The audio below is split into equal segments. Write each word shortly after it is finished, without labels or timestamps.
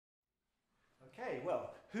Okay,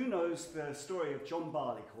 well, who knows the story of John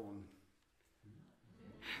Barleycorn?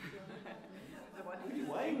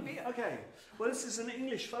 Wayne? Okay, well, this is an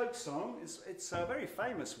English folk song. It's a very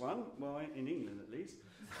famous one, well, in England at least.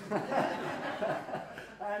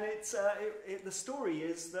 And the story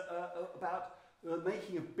is that, about the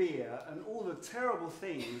making of beer and all the terrible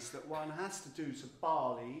things that one has to do to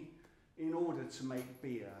barley in order to make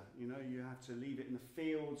beer. You know, you have to leave it in the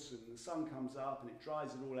fields and the sun comes up and it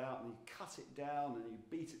dries it all out and you cut it down and you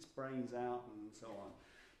beat its brains out and so on.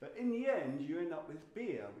 But in the end, you end up with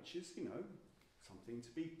beer, which is, you know, something to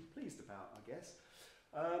be pleased about, I guess.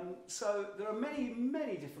 So there are many,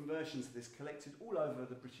 many different versions of this collected all over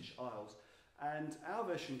the British Isles. And our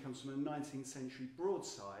version comes from a 19th century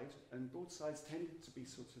broadside, and broadsides tended to be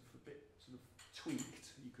sort of a bit sort of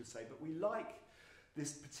tweaked, you could say. But we like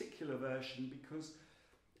this particular version because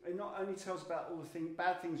it not only tells about all the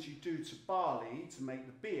bad things you do to barley to make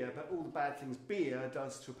the beer, but all the bad things beer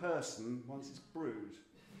does to a person once it's brewed.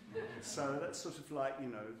 So that's sort of like, you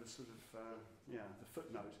know, the sort of, the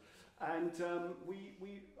footnote. And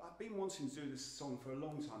I've been wanting to do this song for a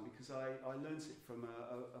long time because I learnt it from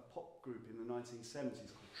a pop group in the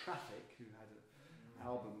 1970s called Traffic, who had an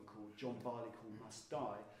album called John Barleycorn Must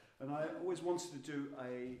Die. And I always wanted to do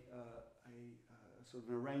a sort of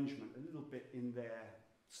an arrangement a little bit in their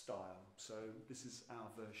style. So this is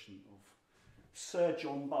our version of Sir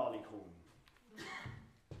John Barleycorn.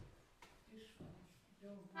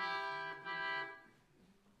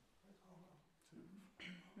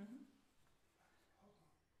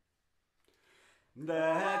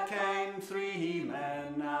 There came 3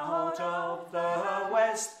 men out of the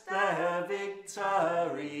west, their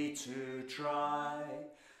victory to try,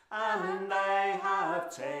 and they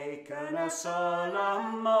have taken a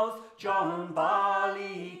solemn oath, John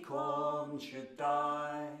Barleycorn should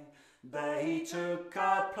die. They took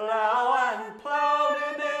a plough and ploughed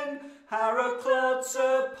him in, harrow clods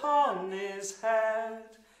upon his head,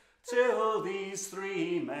 till these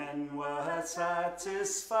 3 men were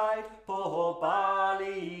satisfied, poor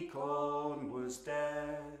Barleycorn was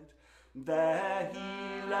dead. There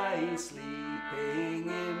he lay sleeping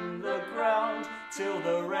in the ground, till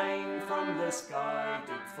the rain from the sky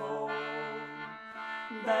did fall.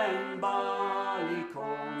 Then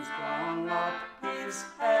Barleycorn sprung up his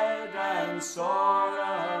head and saw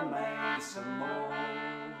a mason more.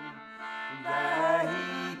 There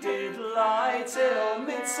he did lie till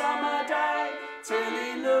midsummer day, till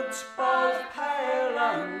he looked both pale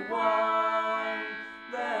and wan.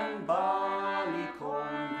 Then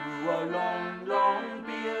Barleycorn grew a long, long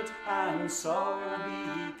beard, and so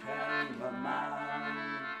became a man.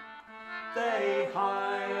 They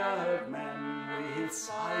hired men with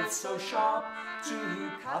scythes so sharp to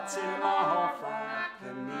cut him off at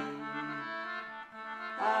the knee.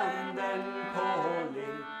 And then poor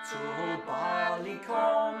little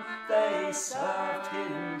Barleycorn, they served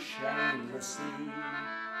him shamelessly.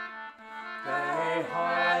 They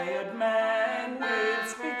hired men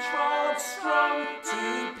with pitchforks strong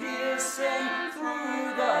to pierce him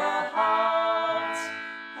through the heart,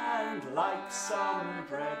 and like some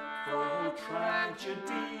dreadful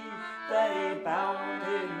tragedy, they bound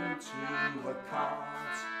him to a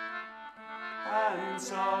cart. And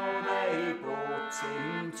so they brought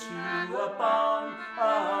him to a barn,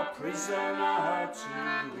 a prisoner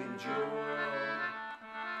to endure.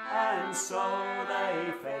 And so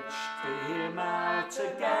they fetched him out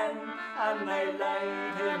again, and they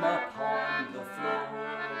laid him upon the floor.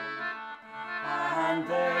 And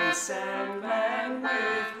they sent men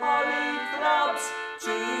with holly clubs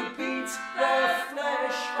to beat the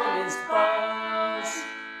flesh from his bones.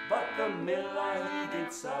 But the miller, he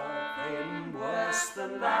did serve him worse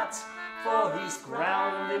than that, for he's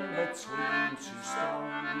ground in between 2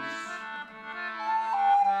 stones.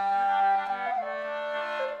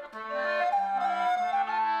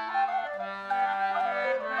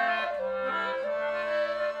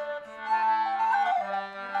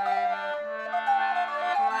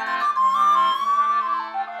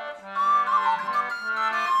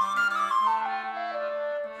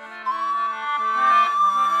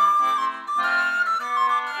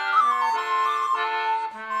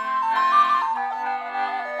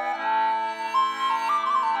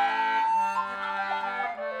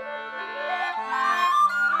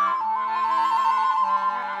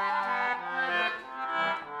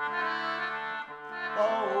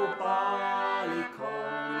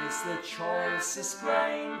 The choicest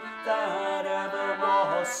grain that ever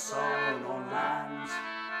was sown on land.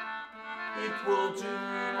 It will do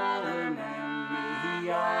more than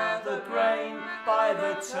any other grain by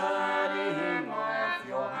the turning of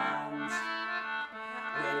your hand.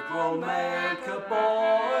 It will make a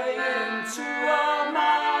boy into a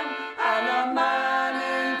man, and a man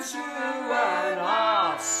into an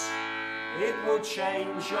ass. It will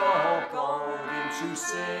change your gold into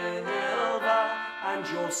silver, and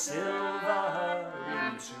your silver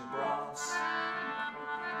into brass.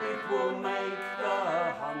 It will make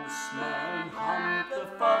the huntsman hunt the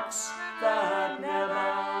fox that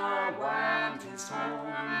never wound his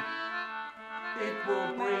horn. It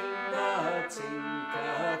will bring the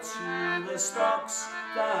tinker to the stocks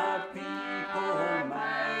that people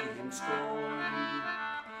may him scorn.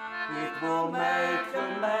 It will make the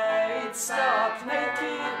maids stark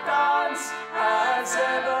naked dance as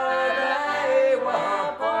ever they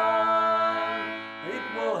were born. It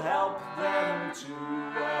will help them to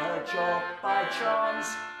a job by chance.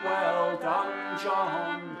 Well done,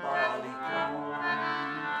 John Barleycorn.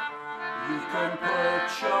 You can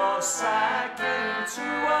put your sack into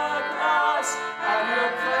a glass and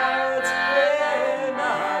your